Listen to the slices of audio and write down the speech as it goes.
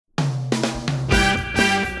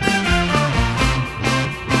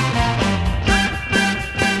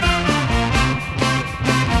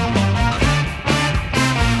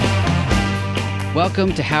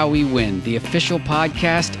Welcome to How We Win, the official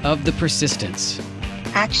podcast of The Persistence.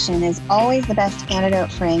 Action is always the best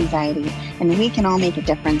antidote for anxiety, and we can all make a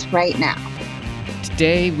difference right now.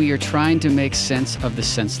 Today, we are trying to make sense of the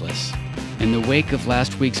senseless. In the wake of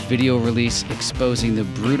last week's video release exposing the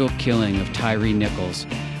brutal killing of Tyree Nichols,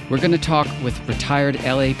 we're going to talk with retired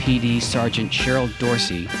LAPD Sergeant Cheryl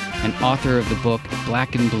Dorsey, and author of the book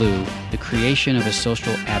Black and Blue, The Creation of a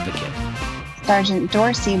Social Advocate. Sergeant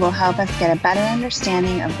Dorsey will help us get a better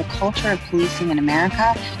understanding of the culture of policing in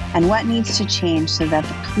America and what needs to change so that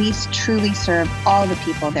the police truly serve all the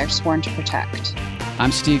people they're sworn to protect.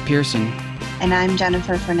 I'm Steve Pearson. And I'm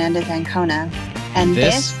Jennifer Fernandez-Ancona. And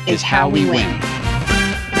this is How We Win.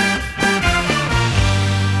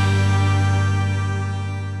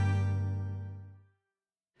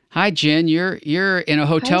 Hi, Jen. You're in a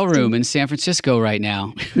hotel room in San Francisco right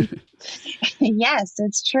now. Yes,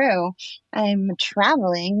 it's true. I'm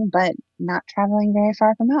traveling, but not traveling very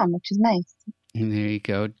far from home, which is nice. There you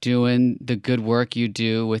go. Doing the good work you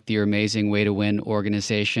do with your amazing Way to Win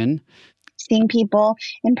organization. Seeing people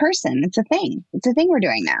in person. It's a thing. It's a thing we're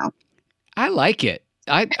doing now. I like it.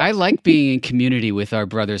 I like being in community with our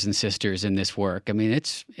brothers and sisters in this work. I mean,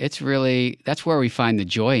 it's really, that's where we find the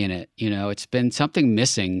joy in it. You know, it's been something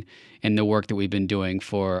missing in the work that we've been doing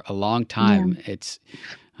for a long time. Yeah. It's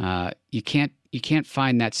you can't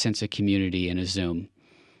find that sense of community in a Zoom,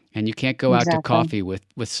 and you can't go out to coffee with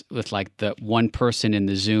like the one person in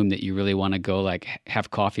the Zoom that you really want to go like have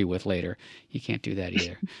coffee with later. You can't do that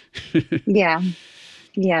either. Yeah,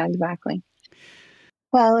 exactly.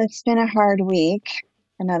 Well, it's been a hard week.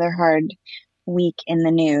 Another hard week in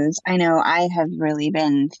the news. I know I have really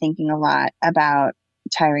been thinking a lot about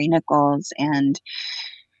Tyree Nichols, and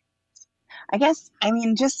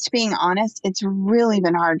just being honest, it's really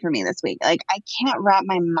been hard for me this week. Like, I can't wrap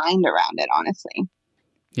my mind around it, honestly.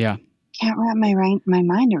 Yeah. Can't wrap my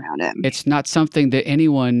mind around it. It's not something that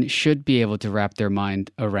anyone should be able to wrap their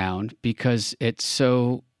mind around because it's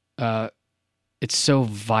so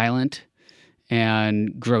violent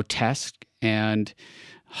and grotesque and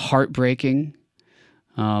heartbreaking.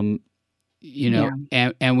 And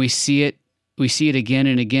we see it again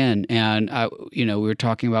and again. And, we were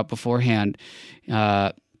talking about beforehand,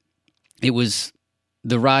 it was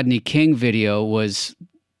the Rodney King video was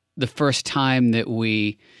the first time that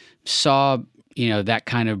we saw, that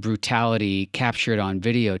kind of brutality captured on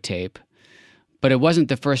videotape. But it wasn't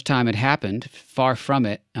the first time it happened, far from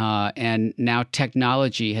it. And now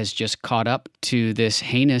technology has just caught up to this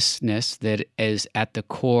heinousness that is at the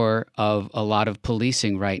core of a lot of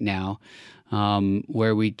policing right now,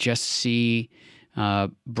 where we just see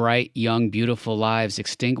bright, young, beautiful lives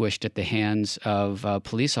extinguished at the hands of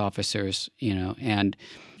police officers, and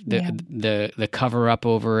the cover up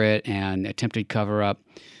over it and attempted cover up.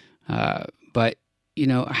 But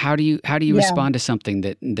how do you respond to something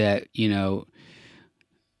that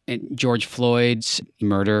George Floyd's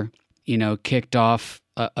murder, kicked off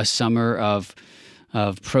a summer of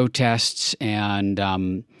protests and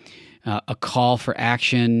a call for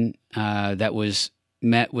action that was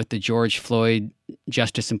met with the George Floyd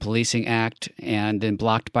Justice and Policing Act and then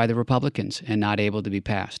blocked by the Republicans and not able to be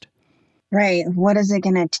passed. Right. What is it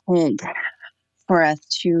going to take for us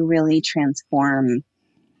to really transform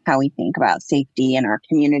how we think about safety in our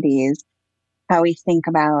communities, how we think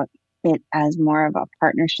about it as more of a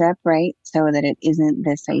partnership, right? So that it isn't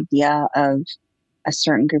this idea of a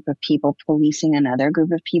certain group of people policing another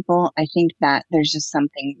group of people. I think that there's just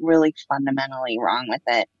something really fundamentally wrong with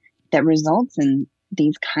it that results in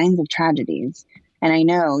these kinds of tragedies. And I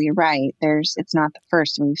know you're right. It's not the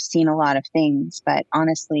first. We've seen a lot of things, but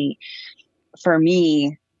honestly, for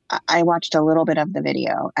me, I watched a little bit of the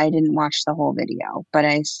video. I didn't watch the whole video, but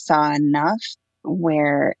I saw enough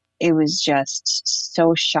where it was just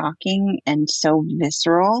so shocking and so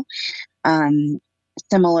visceral,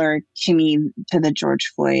 similar to me to the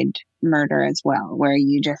George Floyd murder as well, where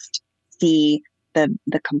you just see the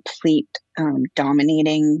complete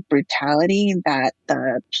dominating brutality that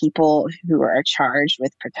the people who are charged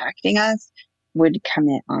with protecting us would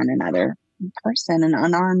commit on another person, an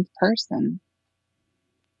unarmed person.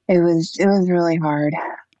 It was really hard,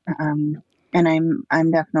 and I'm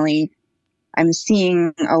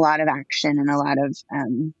seeing a lot of action and a lot of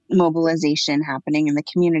mobilization happening in the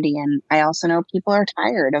community. And I also know people are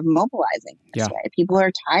tired of mobilizing this way. People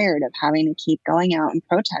are tired of having to keep going out and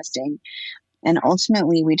protesting. And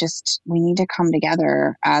ultimately, we need to come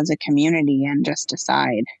together as a community and just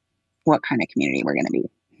decide what kind of community we're going to be.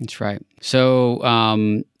 That's right. So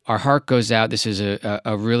our heart goes out. This is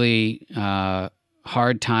a really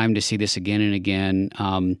hard time to see this again and again.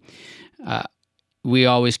 we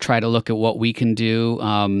always try to look at what we can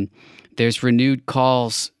do. There's renewed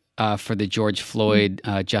calls for the George Floyd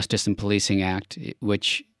Justice and Policing Act,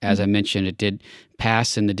 which, as I mentioned, it did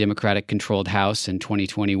pass in the Democratic-controlled House in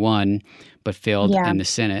 2021, but failed in the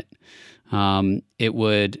Senate. It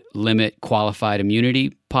would limit qualified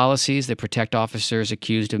immunity policies that protect officers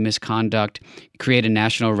accused of misconduct, create a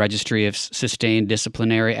national registry of sustained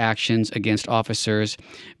disciplinary actions against officers,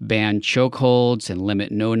 ban chokeholds, and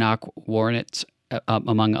limit no-knock warrants,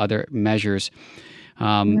 among other measures.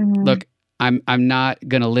 Look, I'm not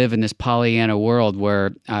going to live in this Pollyanna world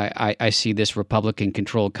where I see this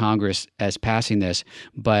Republican-controlled Congress as passing this,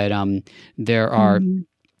 but there are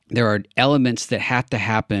elements that have to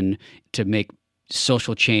happen to make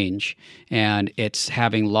social change, and it's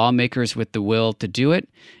having lawmakers with the will to do it,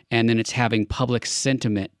 and then it's having public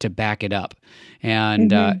sentiment to back it up,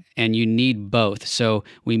 and you need both. So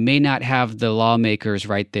we may not have the lawmakers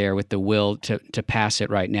right there with the will to pass it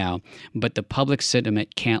right now, but the public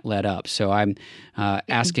sentiment can't let up. So I'm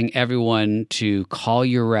asking everyone to call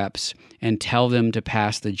your reps and tell them to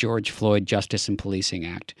pass the George Floyd Justice and Policing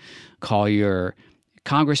Act. Call your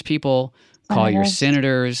Congress people, call your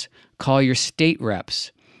senators, call your state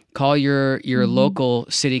reps, call your local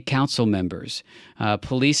city council members.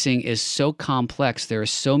 Policing is so complex. There are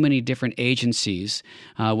so many different agencies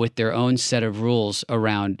with their own set of rules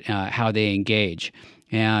around how they engage.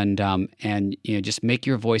 And just make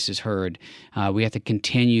your voices heard. We have to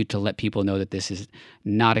continue to let people know that this is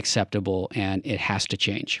not acceptable and it has to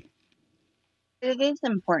change. It is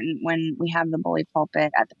important when we have the bully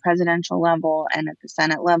pulpit at the presidential level and at the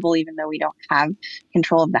Senate level, even though we don't have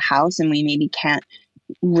control of the House and we maybe can't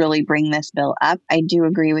really bring this bill up. I do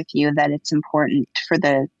agree with you that it's important for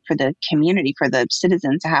the community, for the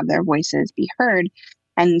citizens to have their voices be heard.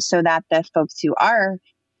 And so that the folks who are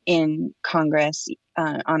in Congress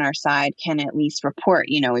on our side can at least report,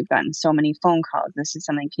 we've gotten so many phone calls. This is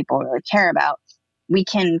something people really care about. We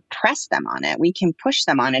can press them on it. We can push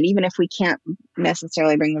them on it. Even if we can't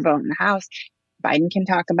necessarily bring the vote in the House, Biden can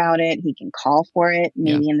talk about it. He can call for it,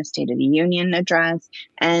 maybe in the State of the Union address.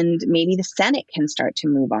 And maybe the Senate can start to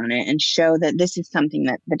move on it and show that this is something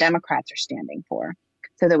that the Democrats are standing for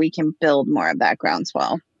so that we can build more of that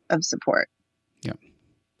groundswell of support. Yeah.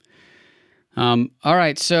 All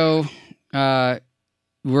right. So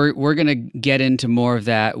we're going to get into more of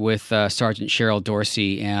that with Sergeant Cheryl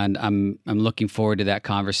Dorsey, and I'm looking forward to that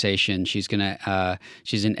conversation. She's an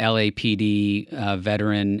LAPD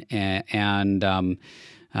veteran, and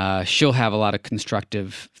she'll have a lot of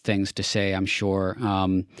constructive things to say, I'm sure.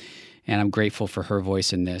 And I'm grateful for her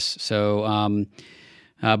voice in this. So,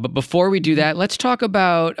 but before we do that, let's talk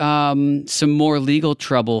about some more legal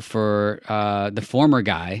trouble for the former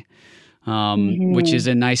guy, which is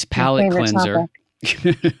a nice palate cleanser. Topic.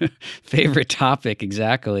 Favorite topic,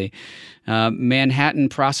 exactly. Manhattan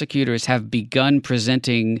prosecutors have begun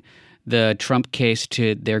presenting the Trump case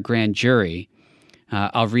to their grand jury.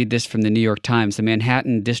 I'll read this from the New York Times. The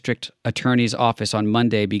Manhattan District Attorney's Office on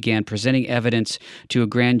Monday began presenting evidence to a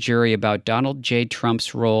grand jury about Donald J.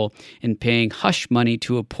 Trump's role in paying hush money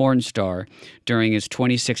to a porn star during his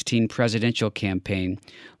 2016 presidential campaign,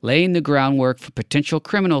 laying the groundwork for potential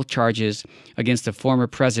criminal charges against the former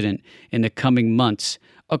president in the coming months,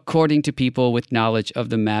 according to people with knowledge of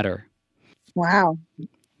the matter. Wow.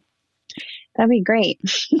 That'd be great.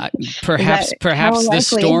 Perhaps the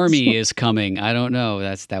Stormy is coming. I don't know.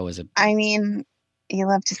 I mean, you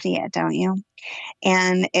love to see it, don't you?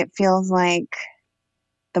 And it feels like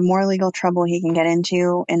the more legal trouble he can get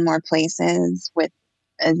into in more places with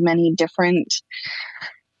as many different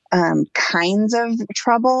kinds of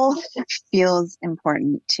trouble feels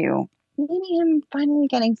important to maybe him finally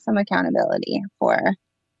getting some accountability for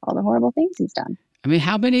all the horrible things he's done. I mean,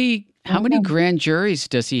 how many grand juries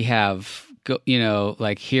does he have?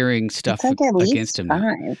 Like hearing stuff it's like against him. 5,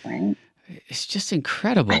 right? It's just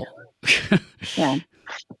incredible. Yeah.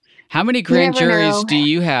 How many grand juries do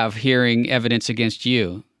you have hearing evidence against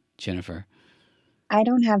you, Jennifer? I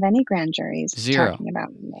don't have any grand juries 0. talking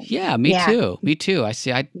about me. Yeah, me too. Me too. I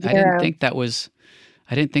see. I didn't think that was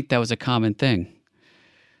a common thing.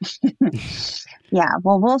 Yeah,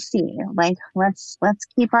 well, we'll see. Like, let's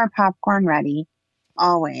keep our popcorn ready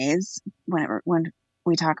always when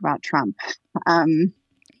we talk about Trump.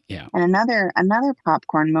 Yeah. And another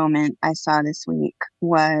popcorn moment I saw this week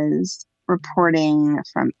was reporting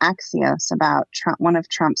from Axios about one of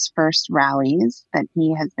Trump's first rallies that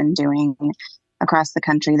he has been doing across the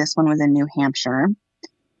country. This one was in New Hampshire.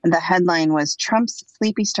 The headline was Trump's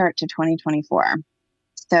sleepy start to 2024.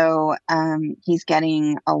 So he's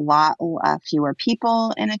getting a lot fewer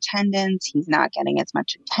people in attendance. He's not getting as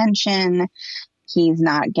much attention. He's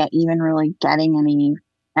not even really getting any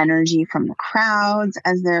energy from the crowds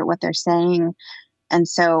as what they're saying. And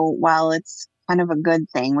so while it's kind of a good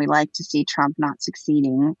thing, we like to see Trump not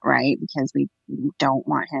succeeding, right? Because we don't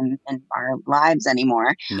want him in our lives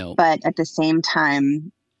anymore. No. But at the same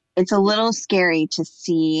time, it's a little scary to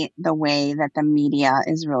see the way that the media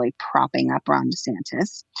is really propping up Ron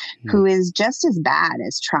DeSantis, who is just as bad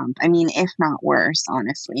as Trump. I mean, if not worse,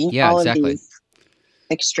 honestly. Yeah, All of exactly. these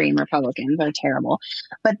extreme Republicans are terrible.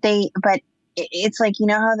 But it's like, you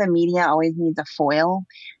know how the media always needs a foil?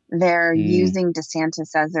 They're using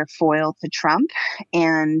DeSantis as their foil to Trump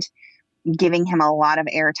and giving him a lot of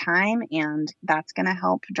airtime, and that's going to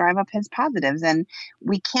help drive up his positives. And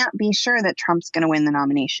we can't be sure that Trump's going to win the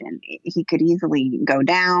nomination. He could easily go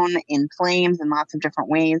down in flames in lots of different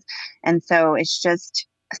ways. And so it's just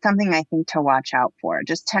something I think to watch out for,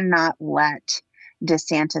 just to not let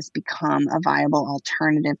DeSantis become a viable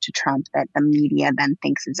alternative to Trump that the media then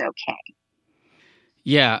thinks is okay.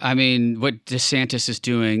 Yeah, I mean, what DeSantis is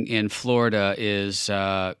doing in Florida is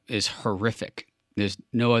horrific. There's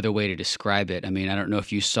no other way to describe it. I mean, I don't know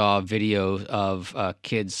if you saw video of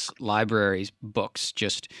kids' libraries, books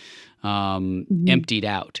just emptied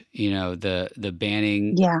out. You know, the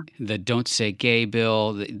banning, the Don't Say Gay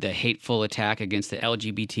bill, the hateful attack against the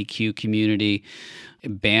LGBTQ community,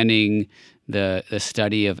 banning the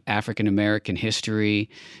study of African American history.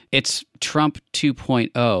 It's Trump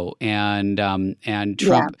 2.0, and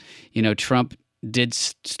Trump, Trump did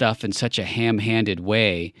stuff in such a ham-handed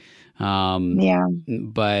way. But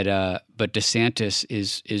DeSantis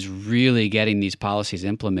is really getting these policies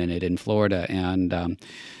implemented in Florida, and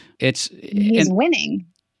he's winning.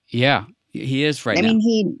 Yeah, he is right now. I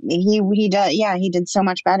mean, he does. Yeah, he did so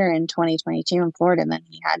much better in 2022 in Florida than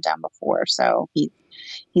he had done before. So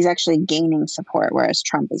he's actually gaining support, whereas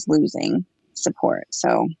Trump is losing support.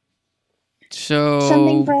 So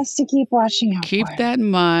something for us to keep watching out for. Keep that in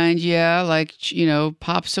mind. Yeah, like,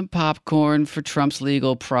 pop some popcorn for Trump's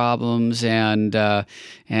legal problems, and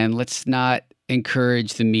let's not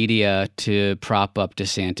encourage the media to prop up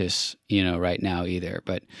DeSantis, right now either.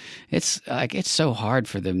 But it's so hard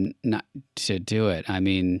for them not to do it. I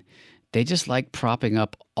mean, they just like propping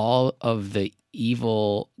up all of the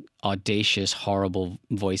evil, audacious, horrible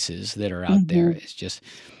voices that are out there. It's just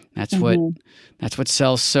that's what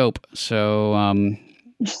sells soap. So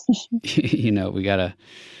we gotta,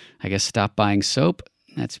 I guess, stop buying soap.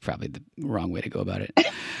 That's probably the wrong way to go about it.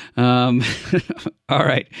 All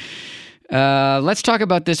right. Let's talk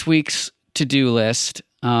about this week's to-do list.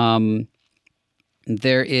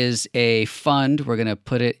 There is a fund. We're going to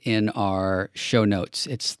put it in our show notes.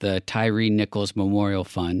 It's the Tyree Nichols Memorial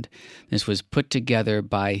Fund. This was put together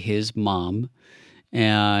by his mom,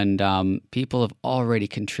 and people have already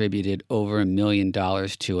contributed over $1 million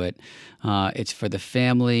to it. It's for the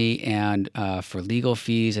family and for legal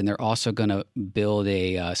fees, and they're also going to build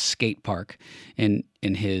a skate park in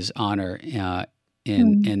his honor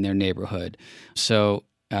in their neighborhood. So,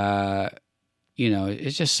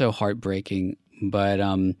 it's just so heartbreaking. But,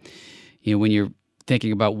 when you're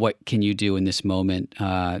thinking about what can you do in this moment,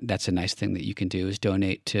 that's a nice thing that you can do is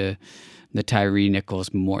donate to the Tyree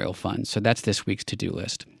Nichols Memorial Fund. So that's this week's to-do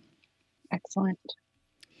list. Excellent.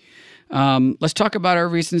 Let's talk about our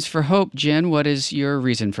reasons for hope. Jen, what is your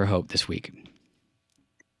reason for hope this week?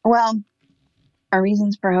 Well, our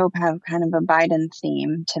reasons for hope have kind of a Biden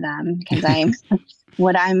theme to them, because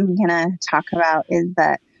what I'm going to talk about is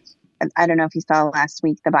that, I don't know if you saw last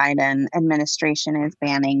week, the Biden administration is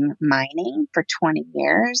banning mining for 20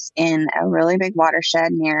 years in a really big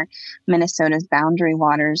watershed near Minnesota's Boundary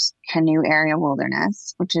Waters Canoe Area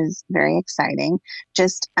Wilderness, which is very exciting.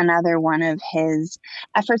 Just another one of his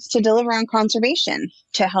efforts to deliver on conservation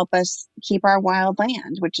to help us keep our wild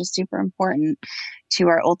land, which is super important to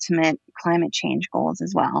our ultimate climate change goals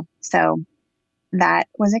as well. So that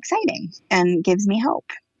was exciting and gives me hope.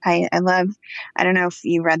 I love, I don't know if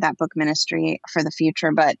you read that book, Ministry for the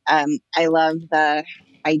Future, but I love the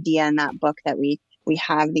idea in that book that we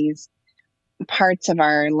have these parts of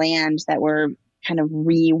our land that were kind of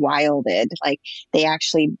rewilded. Like they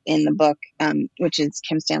actually, in the book, which is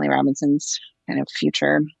Kim Stanley Robinson's kind of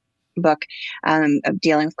future book of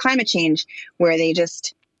dealing with climate change, where they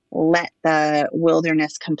just let the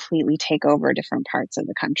wilderness completely take over different parts of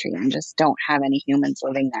the country and just don't have any humans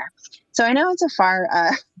living there. So I know it's a far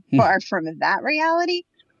from that reality,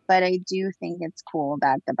 but I do think it's cool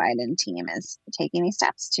that the Biden team is taking these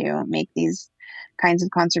steps to make these kinds of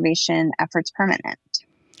conservation efforts permanent.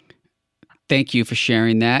 thank you for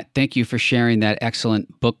sharing that. Thank you for sharing that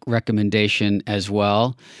excellent book recommendation as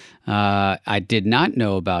well. I did not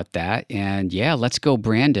know about that. And yeah, let's go,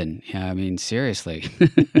 Brandon. I mean, seriously.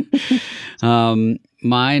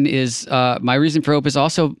 Mine is my reason for hope is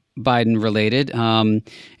also Biden related, and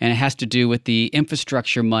it has to do with the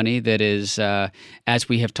infrastructure money that is, as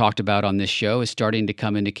we have talked about on this show, is starting to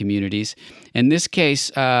come into communities. In this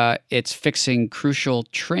case, it's fixing crucial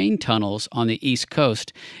train tunnels on the East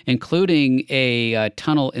Coast, including a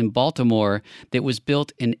tunnel in Baltimore that was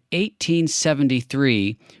built in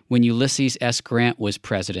 1873 when Ulysses S. Grant was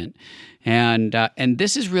president. And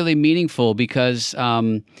this is really meaningful because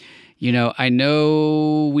I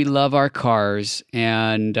know we love our cars,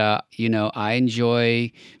 and, I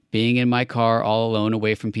enjoy being in my car all alone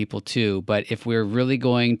away from people too. But if we're really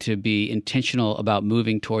going to be intentional about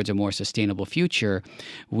moving towards a more sustainable future,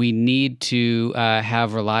 we need to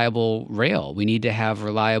have reliable rail. We need to have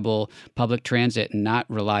reliable public transit and not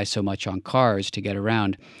rely so much on cars to get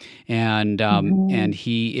around. And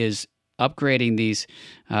he is upgrading these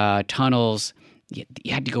tunnels. You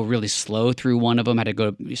had to go really slow through one of them, had to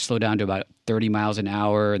go slow down to about 30 miles an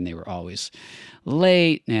hour, and they were always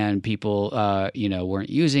late, and people, weren't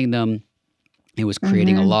using them. It was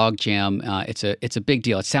creating a log jam. It's a big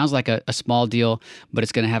deal. It sounds like a small deal, but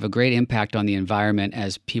it's going to have a great impact on the environment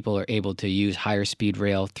as people are able to use higher speed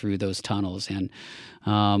rail through those tunnels. And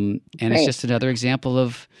it's just another example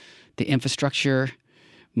of the infrastructure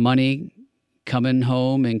money coming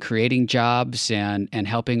home and creating jobs and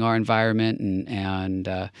helping our environment,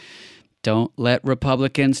 and don't let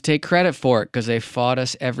Republicans take credit for it because they fought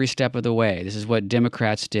us every step of the way. This is what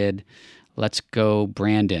Democrats did. Let's go,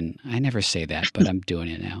 Brandon. I never say that, but I'm doing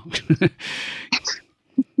it now.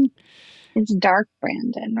 It's dark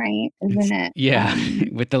Brandon, right? Isn't it? Yeah,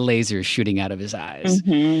 with the lasers shooting out of his eyes.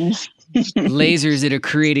 Lasers that are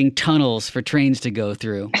creating tunnels for trains to go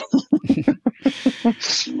through.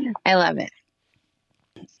 I love it.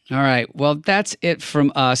 All right. Well, that's it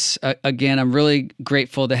from us. Again, I'm really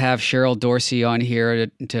grateful to have Cheryl Dorsey on here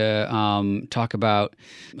to talk about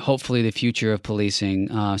hopefully the future of policing.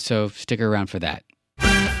 So stick around for that.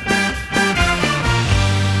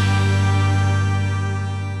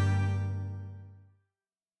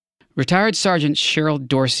 Retired Sergeant Cheryl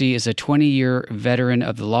Dorsey is a 20-year veteran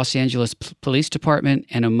of the Los Angeles Police Department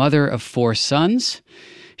and a mother of 4 sons.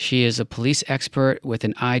 She is a police expert with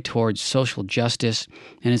an eye towards social justice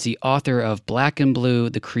and is the author of Black and Blue,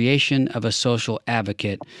 The Creation of a Social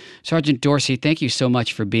Advocate. Sergeant Dorsey, thank you so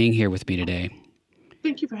much for being here with me today.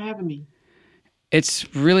 Thank you for having me.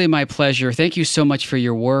 It's really my pleasure. Thank you so much for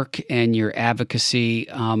your work and your advocacy.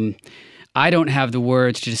 I don't have the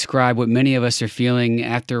words to describe what many of us are feeling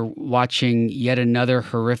after watching yet another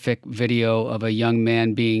horrific video of a young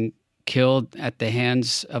man being killed at the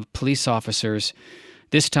hands of police officers.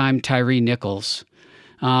 This time, Tyre Nichols.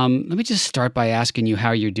 Let me just start by asking you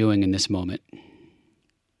how you're doing in this moment.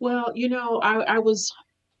 Well, I was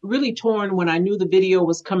really torn when I knew the video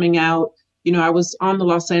was coming out. I was on the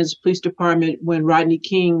Los Angeles Police Department when Rodney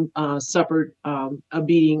King suffered a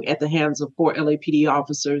beating at the hands of 4 LAPD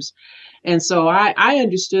officers. And so I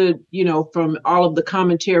understood, from all of the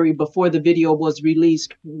commentary before the video was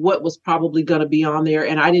released, what was probably going to be on there.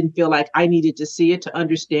 And I didn't feel like I needed to see it to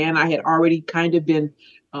understand. I had already kind of been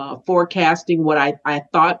forecasting what I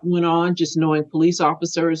thought went on, just knowing police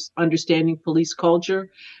officers, understanding police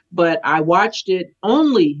culture. But I watched it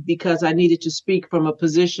only because I needed to speak from a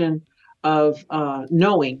position of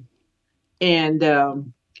knowing. And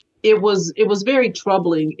it was very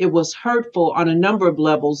troubling. It was hurtful on a number of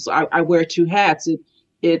levels. I wear 2 hats.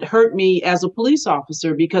 It hurt me as a police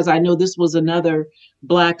officer because I know this was another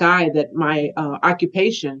black eye that my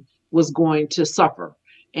occupation was going to suffer,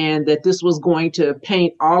 and that this was going to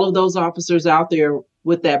paint all of those officers out there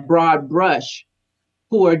with that broad brush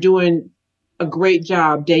who are doing a great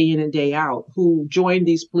job day in and day out, who joined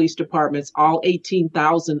these police departments, all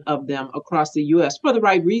 18,000 of them across the U.S. for the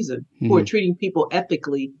right reason, who are treating people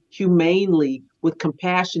ethically, humanely, with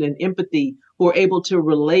compassion and empathy, who are able to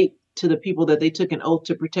relate to the people that they took an oath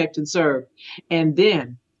to protect and serve. And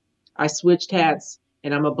then I switched hats,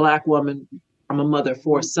 and I'm a Black woman. I'm a mother of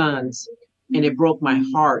 4 sons, and it broke my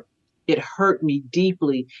heart. It hurt me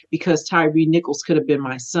deeply because Tyre Nichols could have been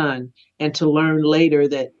my son, and to learn later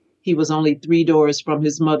that he was only 3 doors from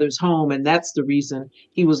his mother's home. And that's the reason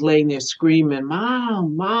he was laying there screaming,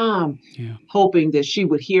 "Mom, Mom," hoping that she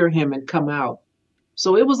would hear him and come out.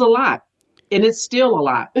 So it was a lot. And it's still a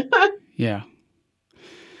lot. Yeah.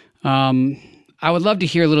 I would love to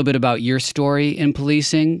hear a little bit about your story in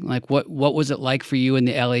policing. Like what was it like for you in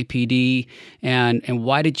the LAPD, and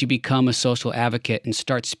why did you become a social advocate and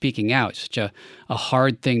start speaking out? It's such a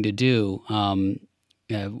hard thing to do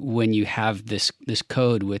when you have this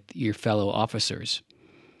code with your fellow officers.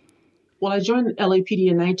 Well, I joined the LAPD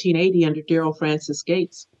in 1980 under Daryl Francis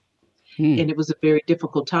Gates. And it was a very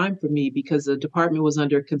difficult time for me because the department was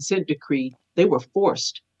under a consent decree. They were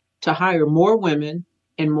forced to hire more women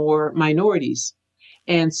and more minorities.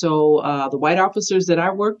 And so the white officers that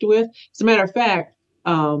I worked with, as a matter of fact,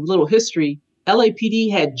 little history,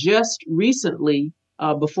 LAPD had just recently,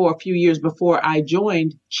 before a few years before I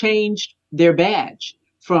joined, changed their badge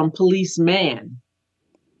from policeman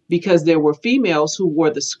because there were females who wore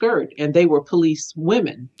the skirt and they were police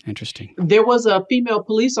women. Interesting. There was a female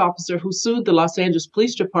police officer who sued the Los Angeles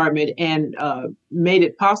Police Department and made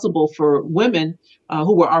it possible for women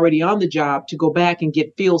who were already on the job to go back and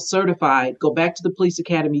get field certified, go back to the police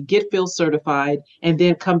academy, get field certified, and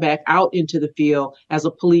then come back out into the field as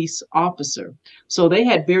a police officer. So they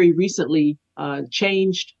had very recently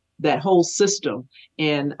changed that whole system.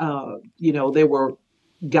 And, there were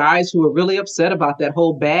guys who were really upset about that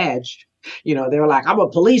whole badge. They were like, I'm a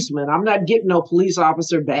policeman. I'm not getting no police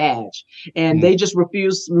officer badge. And they just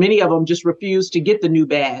refused. Many of them just refused to get the new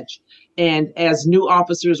badge. And as new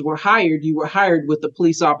officers were hired, you were hired with the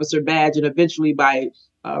police officer badge. And eventually by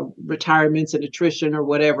retirements and attrition or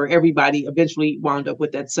whatever, everybody eventually wound up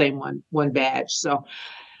with that same one badge. So,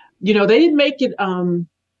 they didn't make it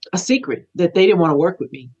a secret that they didn't want to work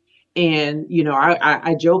with me. And,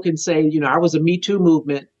 I joke and say, I was a Me Too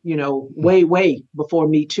movement, way before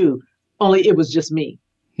Me Too, only it was just me.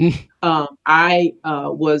 I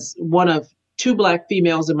was one of two Black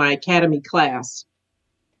females in my academy class.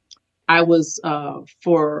 I was,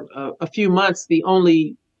 for a few months, the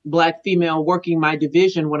only Black female working my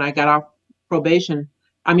division when I got off probation.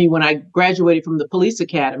 I mean, when I graduated from the police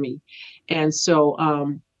academy. And so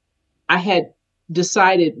I had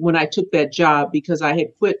decided when I took that job, because I had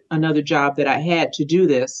quit another job that I had to do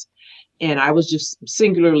this. And I was just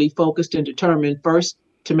singularly focused and determined first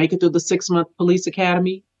to make it through the 6-month police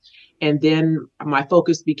academy. And then my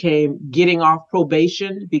focus became getting off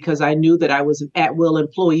probation because I knew that I was an at-will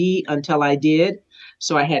employee until I did.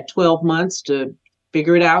 So I had 12 months to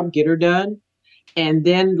figure it out, get her done. And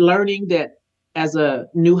then learning that as a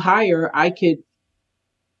new hire, I could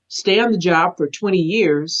stay on the job for 20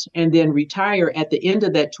 years and then retire at the end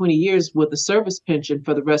of that 20 years with a service pension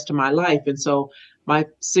for the rest of my life. And so my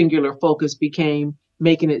singular focus became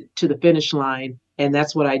making it to the finish line. And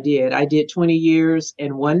that's what I did. I did 20 years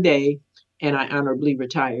and 1 day, and I honorably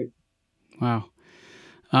retired. Wow.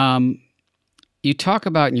 You talk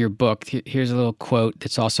about in your book, here's a little quote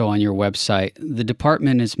that's also on your website. The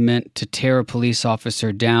department is meant to tear a police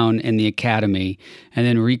officer down in the academy and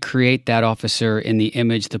then recreate that officer in the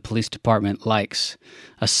image the police department likes.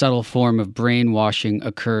 A subtle form of brainwashing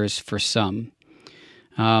occurs for some.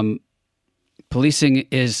 Policing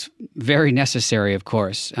is very necessary, of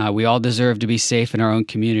course. We all deserve to be safe in our own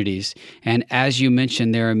communities. And as you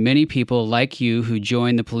mentioned, there are many people like you who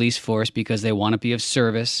join the police force because they want to be of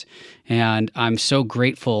service. And I'm so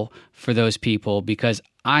grateful for those people because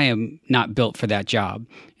I am not built for that job.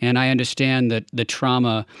 And I understand that the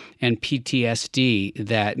trauma and PTSD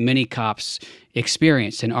that many cops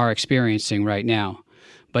experience and are experiencing right now.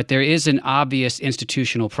 But there is an obvious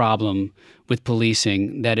institutional problem with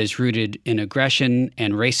policing that is rooted in aggression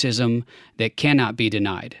and racism that cannot be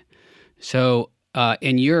denied. So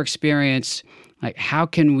in your experience, how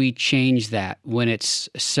can we change that when it's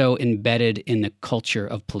so embedded in the culture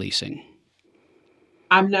of policing?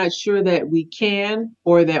 I'm not sure that we can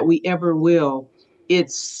or that we ever will.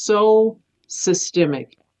 It's so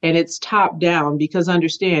systemic and it's top down because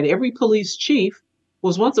understand, every police chief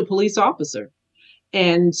was once a police officer.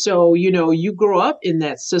 And so, you grow up in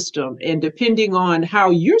that system, and depending on how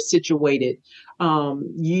you're situated,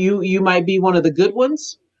 you might be one of the good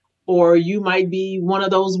ones, or you might be one of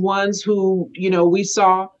those ones who, we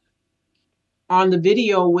saw on the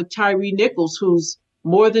video with Tyree Nichols, who's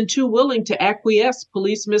more than too willing to acquiesce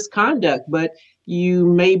police misconduct, but you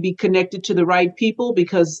may be connected to the right people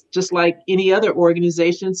because just like any other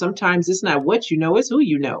organization, sometimes it's not what you know, it's who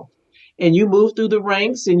you know. And you move through the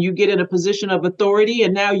ranks and you get in a position of authority.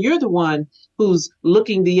 And now you're the one who's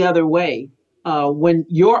looking the other way when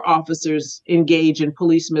your officers engage in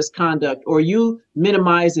police misconduct or you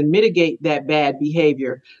minimize and mitigate that bad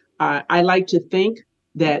behavior. I like to think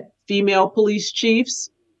that female police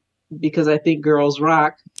chiefs, because I think girls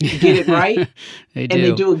rock, get it right. They do. And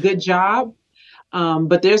they do a good job.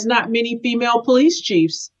 But there's not many female police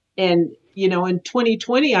chiefs. And in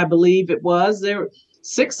 2020, I believe it was, there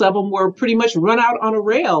 6 of them were pretty much run out on a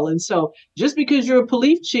rail. And so just because you're a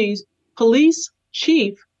police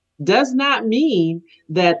chief does not mean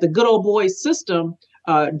that the good old boy system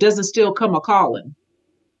doesn't still come a calling.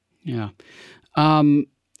 Yeah.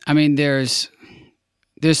 I mean, there's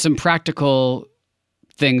some practical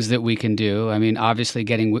things that we can do. I mean, obviously,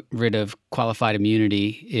 getting rid of qualified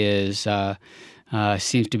immunity is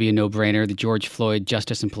seems to be a no-brainer. The George Floyd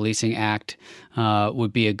Justice and Policing Act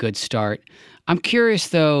would be a good start. I'm curious,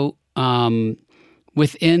 though,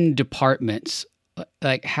 within departments,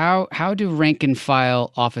 like how do rank and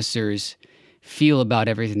file officers feel about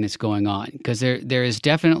everything that's going on? Because there is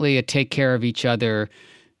definitely a take care of each other,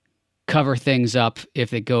 cover things up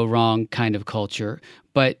if they go wrong kind of culture.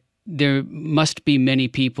 But there must be many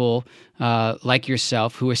people like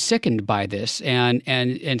yourself who are sickened by this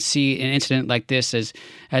and see an incident like this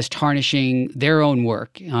as tarnishing their own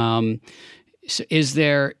work. So is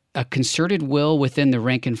there a concerted will within the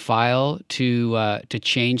rank and file to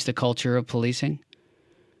change the culture of policing?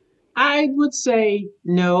 I would say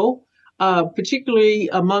no, particularly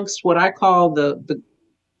amongst what I call the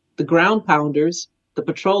ground pounders, the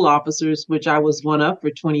patrol officers, which I was one of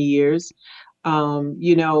for 20 years.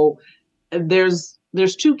 You know, there's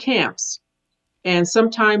two camps, and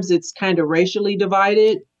sometimes it's kind of racially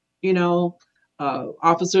divided. You know,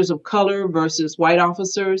 officers of color versus white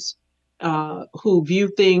officers who view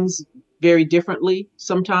things very differently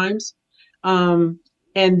sometimes. And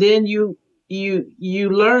then you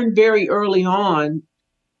learn very early on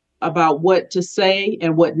about what to say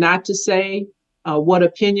and what not to say, what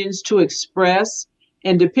opinions to express.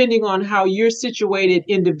 And depending on how you're situated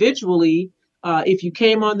individually, if you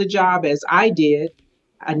came on the job as I did,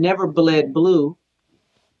 I never bled blue.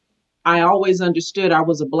 I always understood I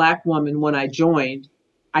was a Black woman when I joined.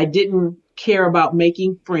 I didn't care about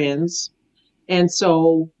making friends. And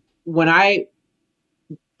so when I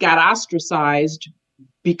got ostracized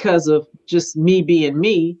because of just me being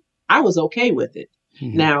me, I was okay with it.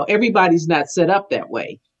 Mm-hmm. Now, everybody's not set up that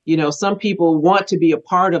way. You know, some people want to be a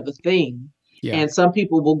part of a thing, and some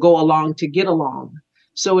people will go along to get along.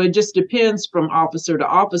 So it just depends from officer to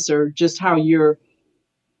officer, just how you're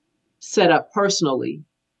set up personally.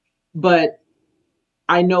 But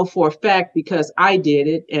I know for a fact, because I did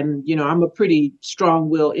it, and, you know, I'm a pretty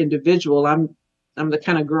strong-willed individual. I'm the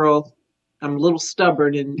kind of girl, I'm a little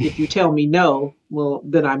stubborn, and if you tell me no, well,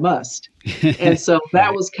 then I must. And so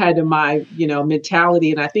that was kind of my,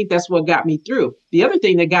 mentality. And I think that's what got me through. The other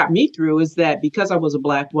thing that got me through is that because I was a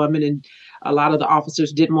Black woman and a lot of the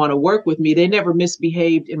officers didn't want to work with me, they never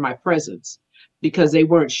misbehaved in my presence because they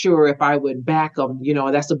weren't sure if I would back them. You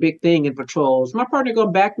know, that's a big thing in patrols. My partner going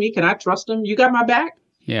to back me? Can I trust him? You got my back?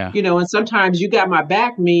 Yeah. You know, and sometimes you got my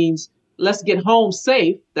back means let's get home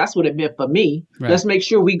safe. That's what it meant for me. Right. Let's make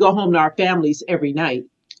sure we go home to our families every night.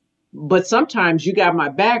 But sometimes you got my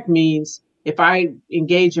back means if I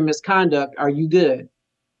engage in misconduct, are you good?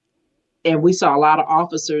 And we saw a lot of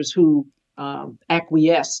officers who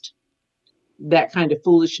acquiesced that kind of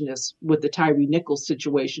foolishness with the Tyree Nichols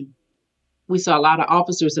situation. We saw a lot of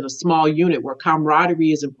officers in a small unit where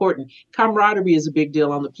camaraderie is important. Camaraderie is a big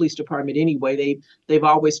deal on the police department anyway. They've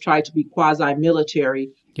always tried to be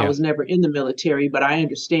quasi-military. Yeah. I was never in the military, but I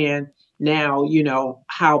understand now,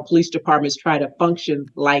 how police departments try to function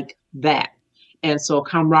like that. And so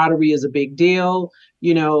camaraderie is a big deal.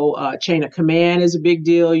 Chain of command is a big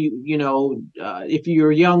deal. If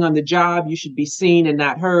you're young on the job, you should be seen and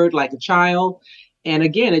not heard like a child. And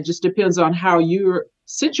again, it just depends on how you're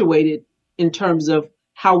situated in terms of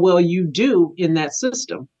how well you do in that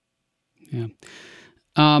system. Yeah.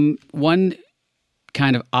 One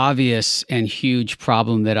kind of obvious and huge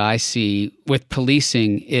problem that I see with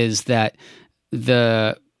policing is that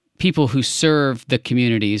the people who serve the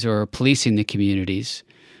communities or are policing the communities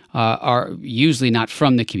are usually not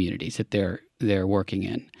from the communities that they're working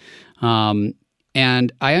in.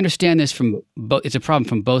 And I understand this from both. It's a problem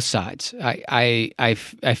from both sides. I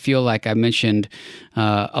feel like I mentioned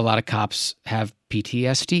a lot of cops have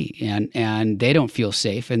PTSD and they don't feel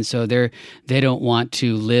safe, and so they don't want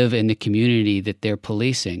to live in the community that they're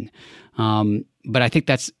policing. But I think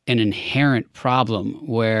that's an inherent problem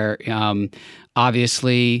where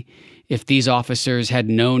obviously, if these officers had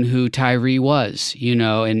known who Tyree was,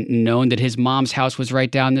 and known that his mom's house was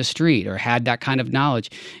right down the street or had that kind of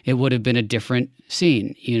knowledge, it would have been a different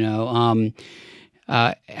scene,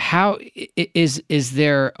 How is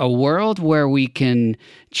there a world where we can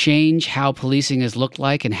change how policing has looked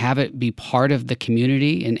like and have it be part of the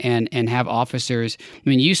community and have officers? I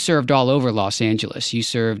mean, you served all over Los Angeles. You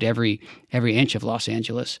served every inch of Los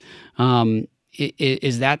Angeles.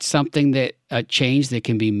 Is that something that a change that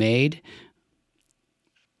can be made?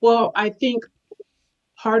 Well, I think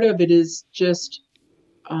part of it is just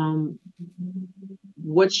um,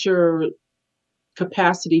 what's your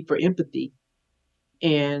capacity for empathy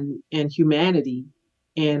and humanity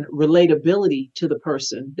and relatability to the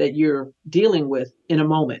person that you're dealing with in a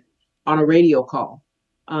moment on a radio call.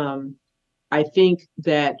 Um, I think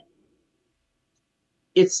that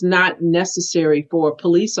it's not necessary for a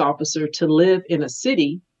police officer to live in a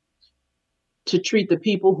city to treat the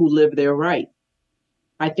people who live there right.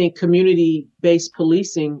 I think community based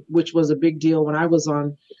policing, which was a big deal when I was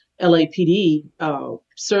on LAPD,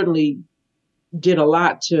 certainly did a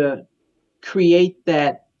lot to create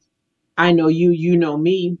that I know you, you know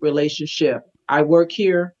me relationship. I work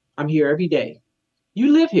here, I'm here every day.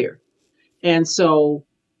 You live here. And so,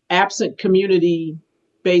 absent community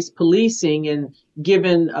based policing and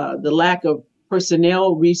given the lack of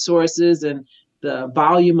personnel resources and the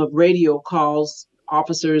volume of radio calls,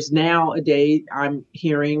 officers nowadays, I'm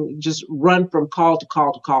hearing, just run from call to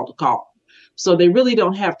call to call to call. So they really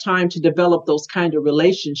don't have time to develop those kind of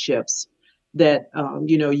relationships that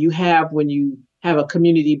you have when you have a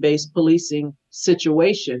community based policing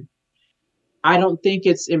situation. I don't think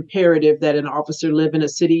it's imperative that an officer live in a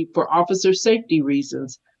city for officer safety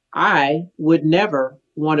reasons. I would never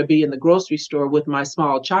want to be in the grocery store with my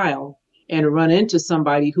small child and run into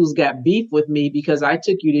somebody who's got beef with me because I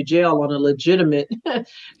took you to jail on a legitimate Yeah.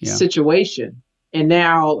 situation. And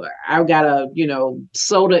now I've got a,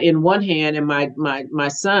 soda in one hand and my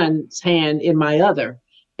son's hand in my other.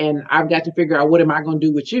 And I've got to figure out what am I going to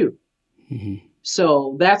do with you? Mm-hmm.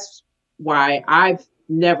 So that's why I've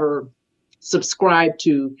never subscribed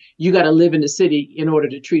to you got to live in the city in order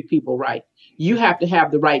to treat people right. You have to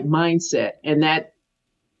have the right mindset, and that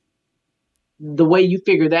the way you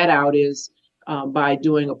figure that out is by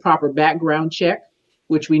doing a proper background check,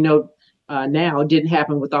 which we know now didn't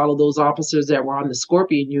happen with all of those officers that were on the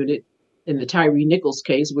Scorpion unit in the Tyree Nichols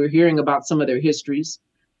case. We're hearing about some of their histories.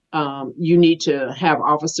 You need to have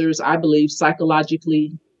officers, I believe,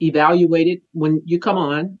 psychologically evaluated when you come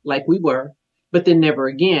on, like we were, but then never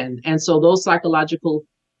again. And so those psychological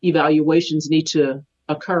evaluations need to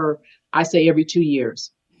occur, I say, every 2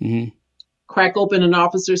 years. Mm-hmm. Crack open an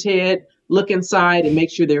officer's head, look inside, and make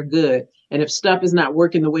sure they're good. And if stuff is not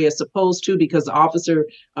working the way it's supposed to because the officer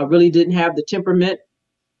really didn't have the temperament,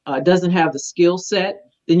 doesn't have the skill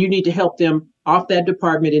set, then you need to help them off that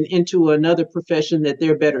department and into another profession that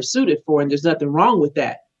they're better suited for. And there's nothing wrong with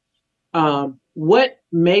that. What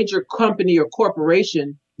major company or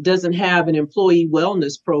corporation doesn't have an employee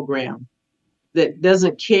wellness program that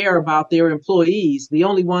doesn't care about their employees? The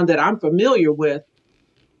only one that I'm familiar with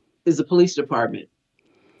is the police department.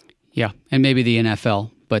 Yeah, and maybe the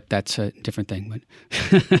NFL, but that's a different thing.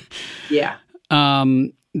 But yeah,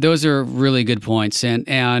 those are really good points,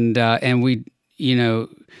 and we,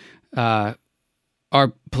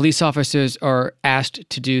 our police officers are asked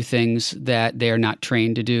to do things that they are not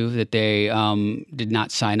trained to do, that they did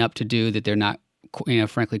not sign up to do, that they're not,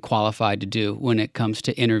 frankly, qualified to do when it comes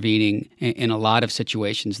to intervening in a lot of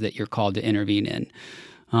situations that you're called to intervene in.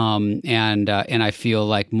 And I feel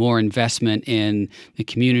like more investment in the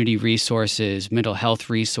community resources, mental health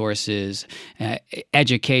resources,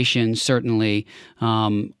 education, certainly,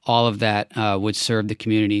 all of that would serve the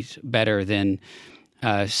communities better than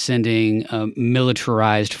sending a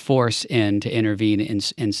militarized force in to intervene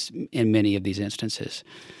in many of these instances.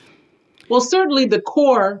 Well, certainly the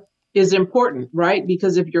core is important, right?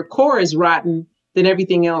 Because if your core is rotten, then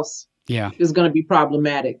everything else is going to be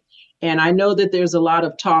problematic. And I know that there's a lot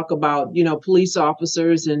of talk about, police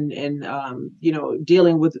officers and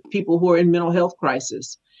dealing with people who are in mental health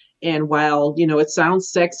crisis. And while, it sounds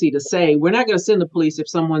sexy to say, we're not going to send the police if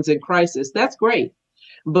someone's in crisis, that's great.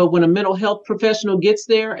 But when a mental health professional gets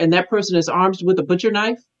there and that person is armed with a butcher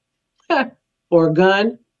knife or a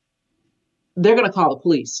gun, they're going to call the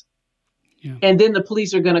police. Yeah. And then the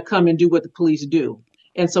police are going to come and do what the police do.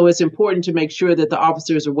 And so it's important to make sure that the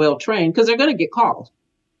officers are well trained because they're going to get called.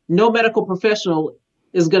 No medical professional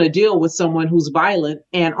is going to deal with someone who's violent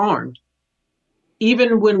and armed.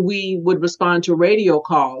 Even when we would respond to radio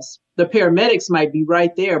calls, the paramedics might be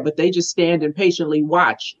right there, but they just stand and patiently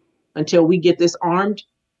watch until we get this armed,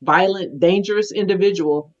 violent, dangerous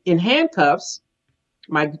individual in handcuffs.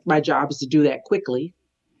 My job is to do that quickly,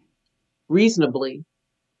 reasonably,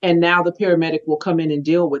 and now the paramedic will come in and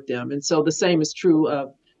deal with them. And so the same is true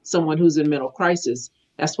of someone who's in mental crisis.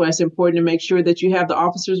 That's why it's important to make sure that you have the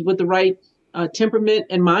officers with the right temperament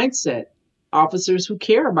and mindset, officers who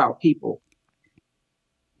care about people.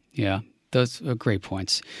 Yeah, those are great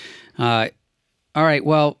points. All right,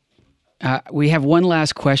 well, We have one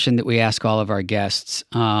last question that we ask all of our guests,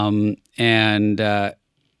 and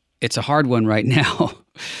it's a hard one right now.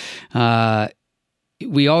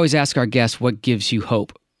 We always ask our guests, what gives you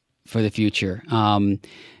hope for the future?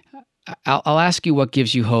 I'll ask you what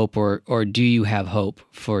gives you hope, or do you have hope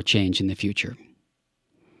for change in the future?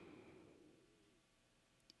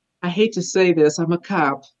 I hate to say this, I'm a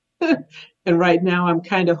cop. And right now I'm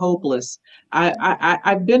kind of hopeless.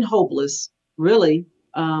 I've been hopeless, really,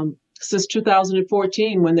 since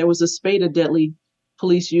 2014, when there was a spate of deadly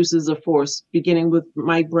police uses of force, beginning with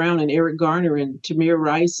Mike Brown and Eric Garner and Tamir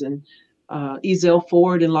Rice and Ezell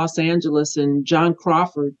Ford in Los Angeles and John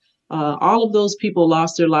Crawford. All of those people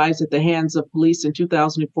lost their lives at the hands of police in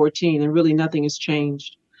 2014, and really nothing has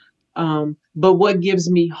changed. But what gives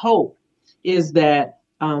me hope is that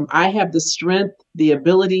I have the strength, the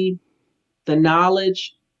ability, the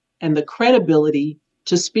knowledge, and the credibility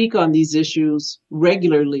to speak on these issues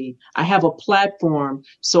regularly. I have a platform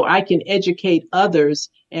so I can educate others.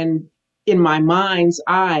 And in my mind's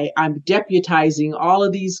eye, I'm deputizing all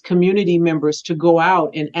of these community members to go out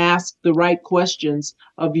and ask the right questions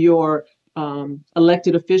of your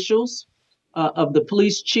elected officials, of the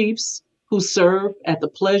police chiefs who serve at the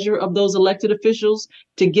pleasure of those elected officials,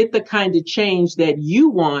 to get the kind of change that you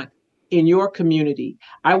want in your community.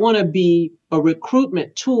 I want to be a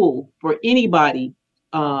recruitment tool for anybody,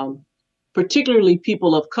 particularly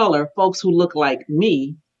people of color, folks who look like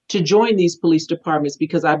me, to join these police departments,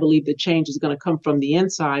 because I believe the change is going to come from the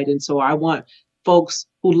inside. And so I want folks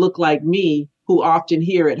who look like me, who often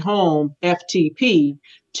hear at home FTP,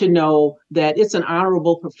 to know that it's an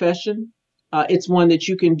honorable profession. It's one that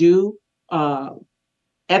you can do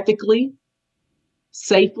ethically,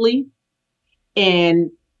 safely,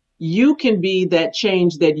 and you can be that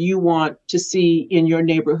change that you want to see in your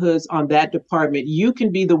neighborhoods on that department. You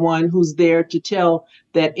can be the one who's there to tell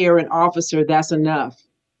that errant officer, that's enough,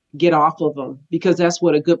 get off of them, because that's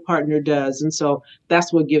what a good partner does. And so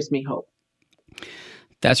that's what gives me hope.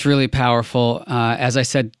 That's really powerful. As I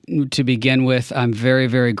said to begin with, I'm very,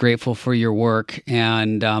 very grateful for your work.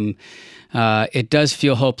 And it does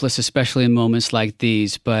feel hopeless, especially in moments like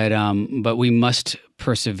these, but we must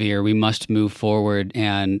persevere. We must move forward,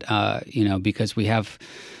 and because we have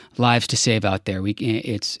lives to save out there.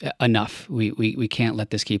 It's enough. We can't let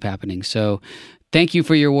this keep happening. So thank you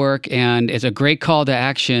for your work, and it's a great call to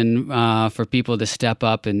action for people to step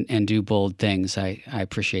up and do bold things. I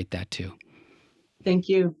appreciate that too. Thank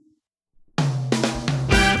you.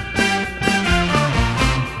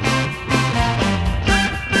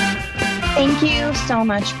 Thank you so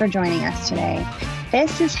much for joining us today.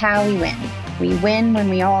 This is how we win. We win when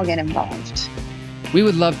we all get involved. We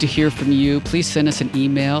would love to hear from you. Please send us an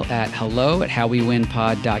email at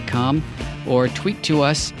hello@howwewinpod.com or tweet to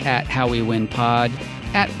us at howwewinpod,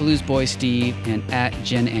 at bluesboysteve, and at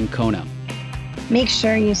Jen Ancona. Make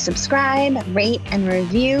sure you subscribe, rate, and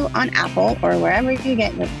review on Apple or wherever you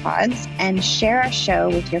get your pods, and share our show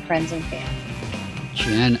with your friends and family.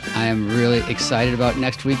 Jen, I am really excited about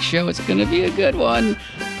next week's show. It's going to be a good one.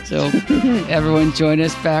 So everyone join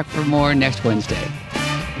us back for more next Wednesday.